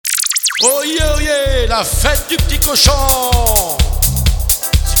Oyez, oyez, la fête du petit cochon.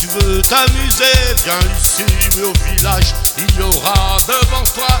 Si tu veux t'amuser, viens ici, mais au village, il y aura devant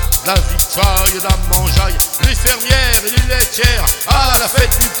toi la victoire et la mangeaille. Les fermières et les laitières, à la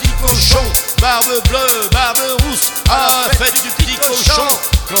fête du petit cochon. Barbe bleue, barbe rousse, à la fête du petit cochon.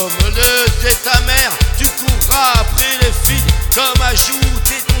 Comme le disait ta mère, tu courras après les filles, comme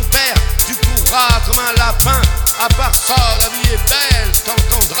ajoutait ton père, tu courras comme un lapin. À part ça, la vie est belle,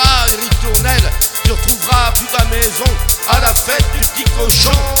 t'entendras les ritournelles, tu retrouveras plus ta maison à la fête du petit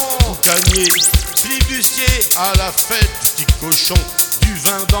cochon. Pour gagner, Philippe Ducier à la fête du petit cochon. Du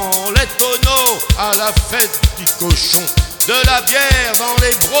vin dans les tonneaux à la fête du petit cochon. De la bière dans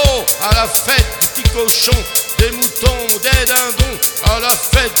les brocs à la fête du petit cochon. Des moutons, des dindons à la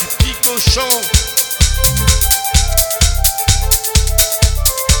fête du petit cochon.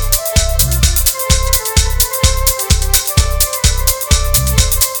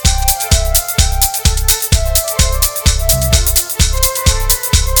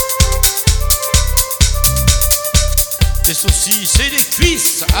 Des saucisses et des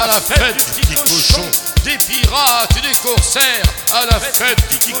cuisses à la fête du petit cochon. Des pirates et des corsaires à la fête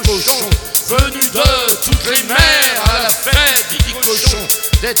du petit cochon. Venus de toutes les mers à la fête du petit cochon.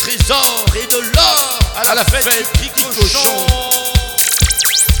 Des trésors et de l'or à la fête du petit cochon.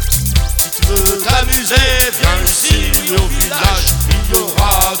 Si tu veux t'amuser, viens ici, mais au village, il y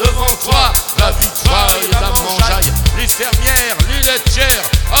aura devant toi la victoire et la mangeaille. Les fermières, les laitières,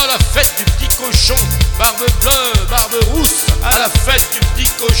 à la fête du petit cochon. Barbe bleue, barbe rousse, à la fête du petit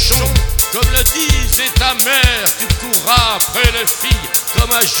cochon. Comme le disait ta mère, tu courras après les filles,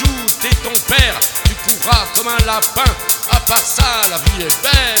 comme ajoutait ton père, tu courras comme un lapin. À part ça, la vie est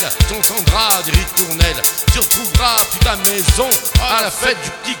belle, t'entendras des ritournelles, tu retrouveras plus ta maison à la fête du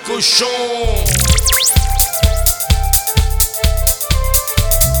petit cochon.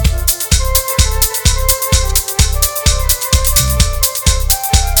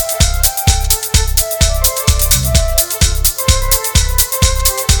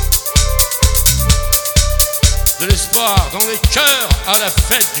 De l'espoir dans les cœurs à la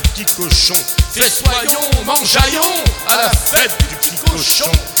fête du petit cochon. Festoyons, mangeaillons à la fête du petit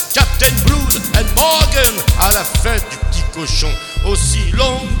cochon. Captain Blood and Morgan à la fête du petit cochon. Aussi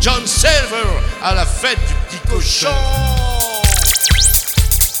Long John Silver à la fête du petit cochon.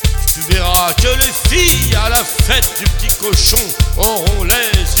 Tu verras que les filles à la fête du petit cochon auront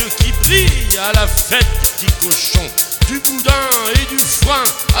les yeux qui brillent à la fête du petit cochon. Du boudin et du foin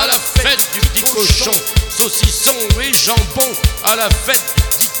à la fête du petit cochon. Saucisson et jambon à la fête du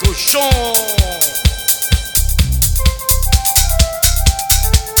petit cochon.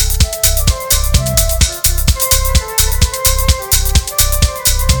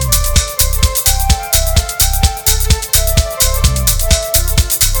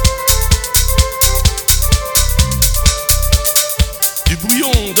 Du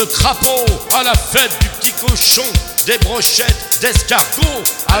bouillon de crapaud à la fête du petit cochon. Des brochettes d'escargot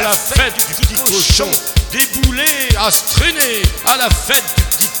à la fête du petit cochon. Des boulets à se traîner à la fête du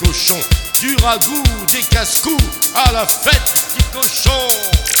petit cochon. Du ragoût, des casse-coups à la fête du petit cochon.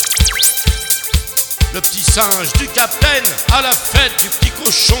 Le petit singe du capitaine à la fête du petit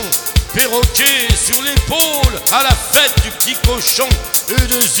cochon. Perroquet sur l'épaule à la fête du petit cochon. Et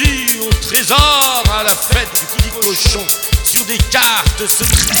des îles au trésor à la fête du petit cochon. Sur des cartes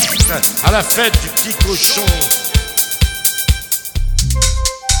secrètes à la fête du petit cochon.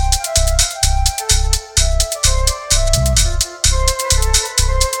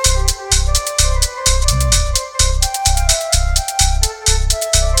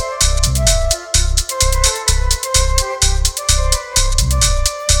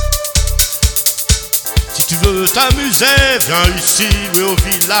 Si tu veux t'amuser, viens ici, mais au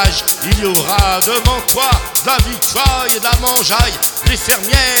village, il y aura devant toi la victoire et la mangeaille. Les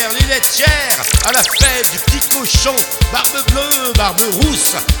fermières, les laitières, à la fête du petit cochon. Barbe bleue, barbe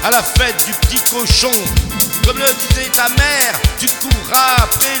rousse, à la fête du petit cochon. Comme le disait ta mère, tu courras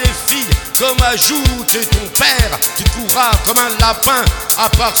après les filles, comme ajoutait ton père, tu courras comme un lapin. À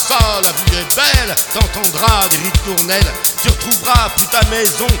part ça, la vie est belle, t'entendras des ritournelles, tu retrouveras plus ta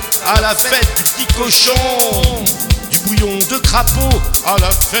maison à la fête du petit cochon. Du bouillon de crapaud à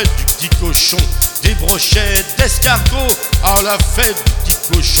la fête du petit cochon. Des brochettes d'escargot à la fête du petit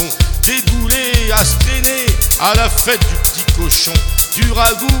cochon. Des boulets à se traîner à la fête du petit cochon. Du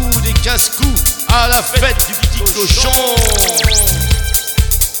ragoût, des casse-coups à la fête du petit cochon.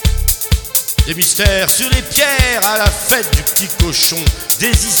 Des mystères sur les pierres à la fête du petit cochon.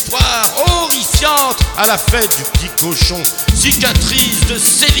 Des histoires horrifiantes à la fête du petit cochon. Cicatrices de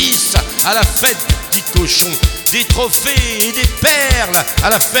sévices à la fête du petit cochon. des trophées et des perles à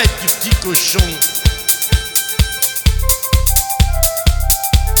la fête du petit cochon.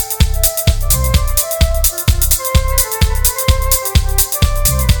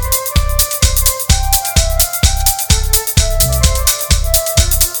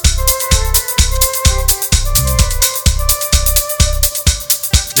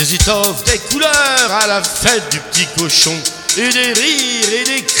 Des étoffes, des couleurs à la fête du petit cochon, et des rires et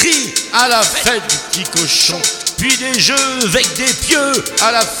des cris à la fête du petit cochon, puis des jeux avec des pieux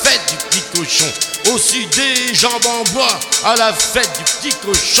à la fête du petit cochon, aussi des jambes en bois à la fête du petit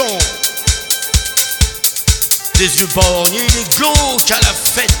cochon, des yeux borgnés et des glauques à la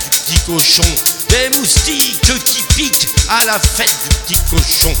fête du petit cochon, des moustiques qui piquent à la fête du petit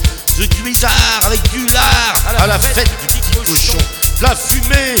cochon, du bizarre avec du lard à la fête du petit cochon, la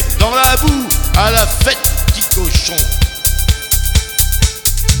fumée dans la boue à la fête du petit cochon.